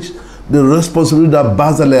acknowledged the responsibility that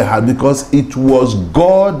Bezalel had, because it was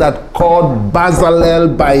God that called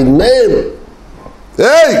Bezalel by name.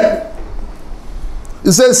 Hey!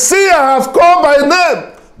 He says, see, I have called by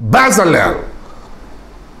name Bezalel.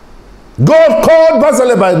 God called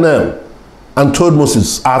Bezalel by name and told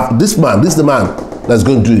Moses, this is the man that's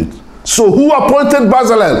going to do it. So who appointed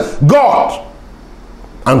Bezalel? God.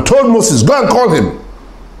 And told Moses, go and call him.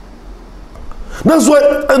 That's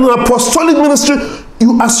why in an apostolic ministry,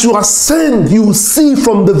 as you ascend, you see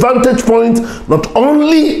from the vantage point not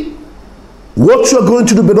only what you are going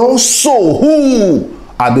to do, but also who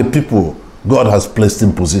are the people God has placed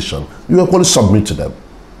in position. You equally submit to them.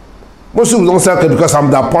 Most people don't say, okay, because I'm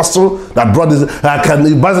the apostle that brought this,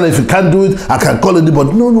 Bezalel, if you can't do it, I can call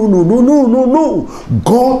anybody. No.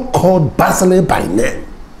 God called Bezalel by name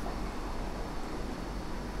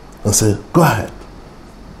and said, go ahead.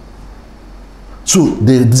 So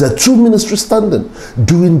these are two ministries standing,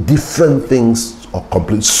 doing different things or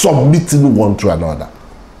complete, submitting one to another,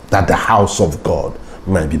 that the house of God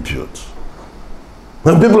might be built.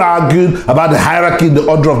 When people are arguing about the hierarchy, the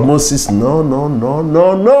order of Moses, no.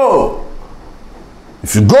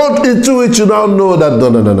 If you go into it, you now know that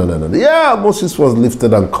no. Yeah, Moses was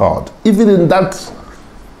lifted and called. Even in that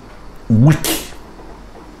weak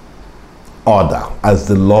order, as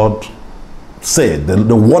the Lord said,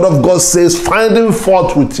 the word of God says, finding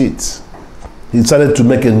fault with it, he decided to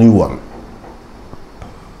make a new one.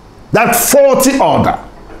 That faulty order,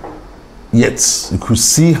 yet you could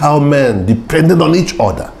see how men depended on each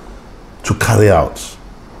other to carry out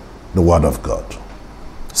the word of God.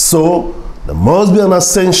 So there must be an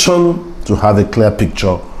ascension to have a clear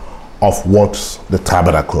picture of what the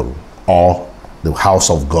tabernacle or the house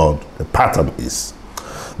of God, the pattern is.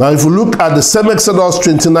 Now, if we look at the same Exodus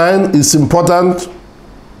 29, it's important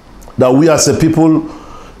that we as a people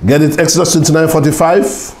get it. Exodus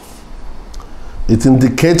 29:45. It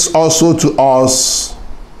indicates also to us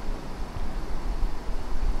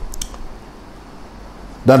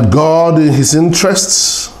that God, in his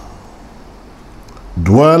interests,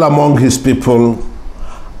 dwell among his people.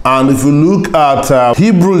 And if we look at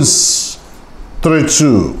Hebrews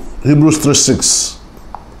 3:2, Hebrews 3:6,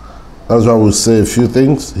 that's why we'll say a few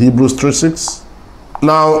things. Hebrews 3:6.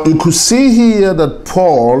 Now, you could see here that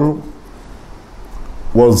Paul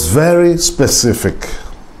was very specific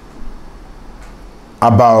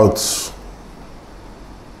about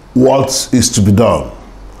what is to be done.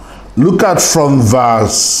 Look at from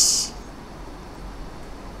verse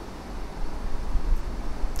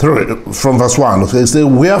 3, from verse 1. Okay, it says,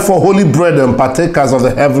 wherefore, holy brethren, partakers of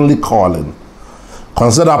the heavenly calling,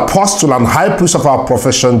 consider apostle and high priest of our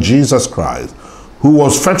profession, Jesus Christ, who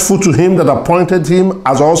was faithful to him that appointed him,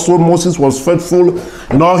 as also Moses was faithful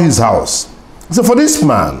in all his house. So for this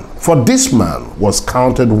man was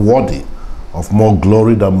counted worthy of more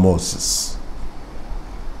glory than Moses,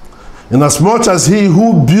 inasmuch as he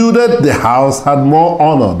who builded the house had more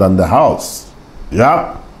honor than the house.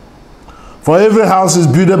 Yeah. For every house is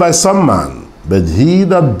builded by some man, but he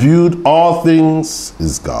that built all things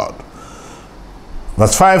is God.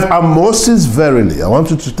 Verse 5, and Moses verily, I want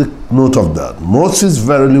you to take note of that. Moses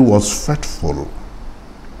verily was faithful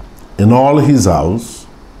in all his house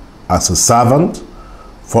as a servant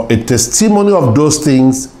for a testimony of those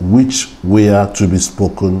things which were to be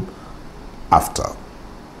spoken after.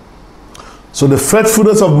 So the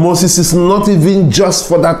faithfulness of Moses is not even just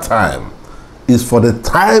for that time. It's for the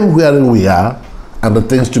time wherein we are and the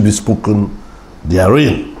things to be spoken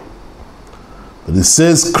therein. But it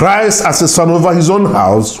says, Christ as a son over his own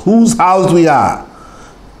house, whose house we are,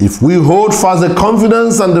 if we hold fast the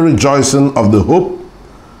confidence and the rejoicing of the hope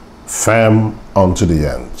firm unto the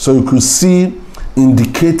end. So you could see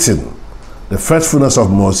indicating the faithfulness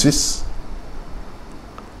of Moses,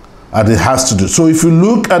 and it has to do. So if you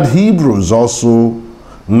look at Hebrews also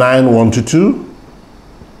 9:1-2,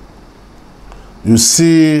 you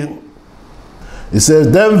see it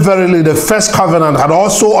says, then verily the first covenant had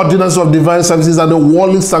also ordinance of divine services and the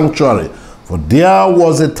worldly sanctuary. For there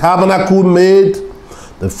was a tabernacle made,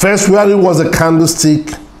 the first wherein was a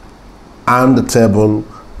candlestick and the table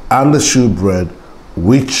and the shewbread,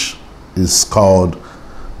 which is called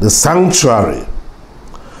the sanctuary.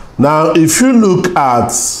 Now, if you look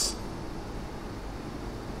at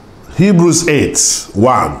Hebrews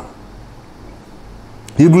 8:1,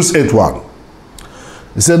 Hebrews 8:1,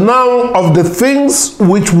 He said, now of the things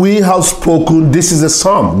which we have spoken, this is a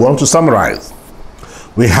sum. We want to summarize.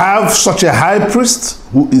 We have such a high priest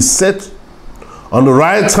who is set on the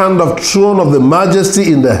right hand of throne of the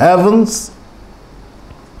majesty in the heavens.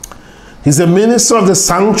 He's a minister of the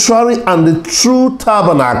sanctuary and the true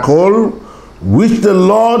tabernacle, which the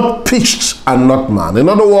Lord pitched and not man. In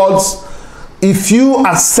other words, if you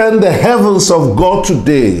ascend the heavens of God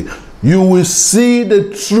today, you will see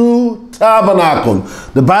the true tabernacle.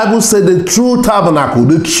 The Bible said the true tabernacle,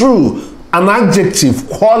 the true, an adjective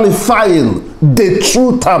qualifying the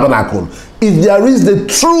true tabernacle. If there is the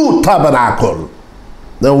true tabernacle,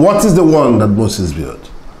 then what is the one that Moses built?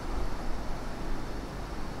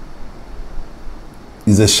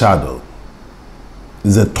 Is a shadow,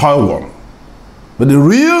 is a toy one. But the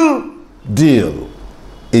real deal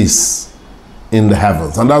is in the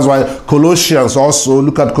heavens. And that's why Colossians also,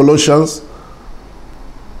 look at Colossians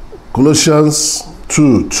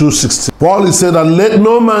 2:16. Paul is saying that let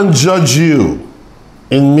no man judge you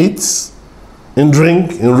in meat, in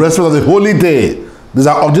drink, in respect of the holy day. These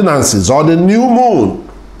are ordinances, or the new moon,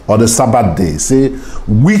 or the Sabbath day. Say,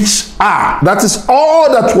 which are, that is all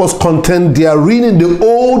that was contained therein in the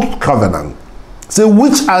old covenant. Say,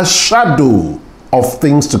 which are shadow of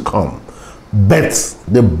things to come. But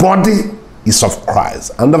the body is of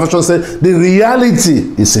Christ. And the verse says, the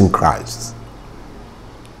reality is in Christ.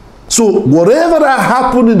 So whatever that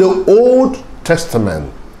happened in the Old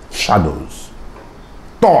Testament, shadows,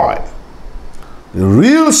 toy, the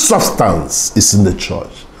real substance is in the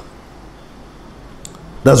church.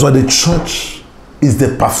 That's why the church is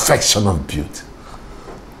the perfection of beauty.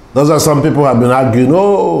 That's why some people have been arguing,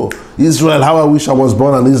 oh, Israel, how I wish I was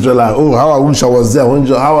born an Israelite. Oh, how I wish I was there.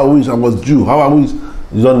 How I wish I was Jew. How I wish.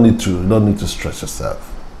 You don't need to stress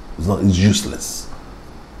yourself. It's useless.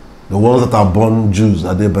 The ones that are born Jews,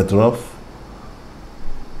 are they better off?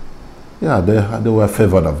 Yeah, they were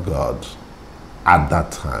favored of God at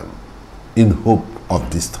that time, in hope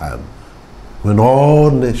of this time, when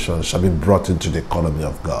all nations shall be brought into the economy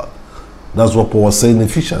of God. That's what Paul was saying in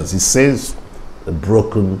Ephesians. He says, the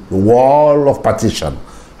wall of partition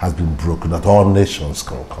has been broken, that all nations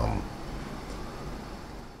can come.